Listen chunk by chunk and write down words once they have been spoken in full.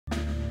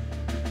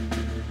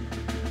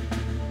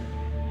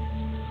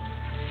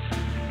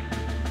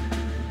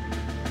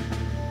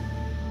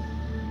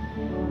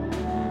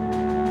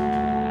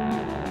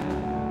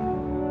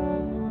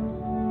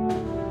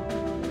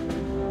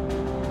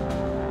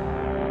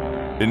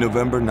In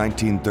November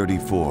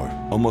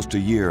 1934, almost a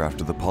year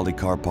after the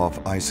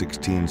Polikarpov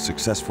I-16's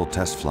successful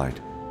test flight,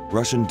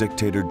 Russian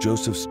dictator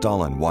Joseph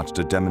Stalin watched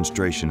a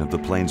demonstration of the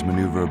plane's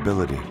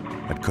maneuverability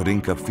at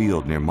Korinka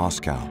Field near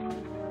Moscow.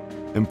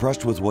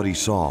 Impressed with what he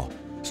saw,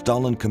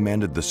 Stalin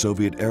commanded the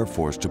Soviet Air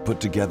Force to put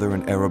together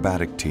an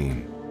aerobatic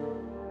team.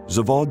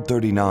 Zavod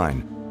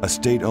 39, a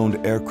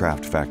state-owned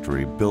aircraft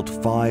factory, built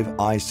 5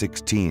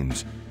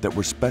 I-16s that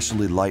were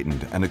specially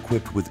lightened and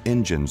equipped with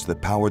engines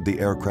that powered the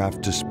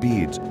aircraft to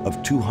speeds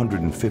of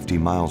 250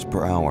 miles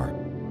per hour.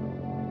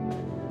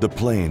 The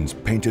planes,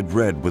 painted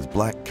red with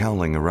black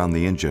cowling around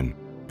the engine,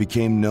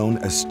 became known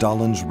as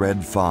Stalin's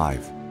Red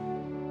 5.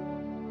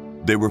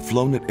 They were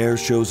flown at air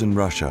shows in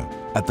Russia,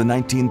 at the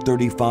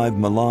 1935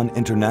 Milan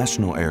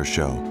International Air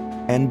Show,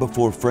 and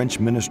before French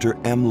Minister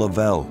M.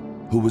 Lavelle,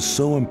 who was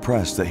so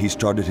impressed that he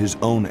started his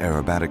own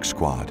aerobatic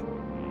squad.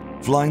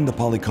 Flying the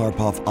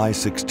Polikarpov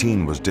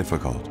I-16 was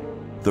difficult.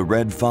 The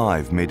Red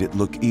 5 made it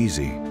look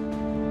easy.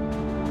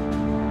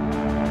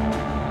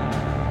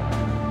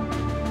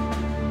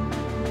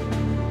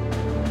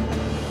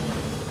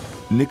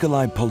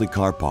 Nikolai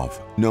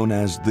Polikarpov, known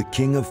as the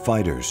King of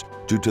Fighters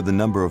due to the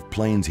number of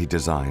planes he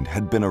designed,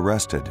 had been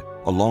arrested,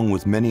 along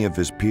with many of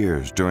his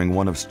peers, during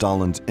one of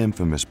Stalin's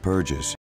infamous purges.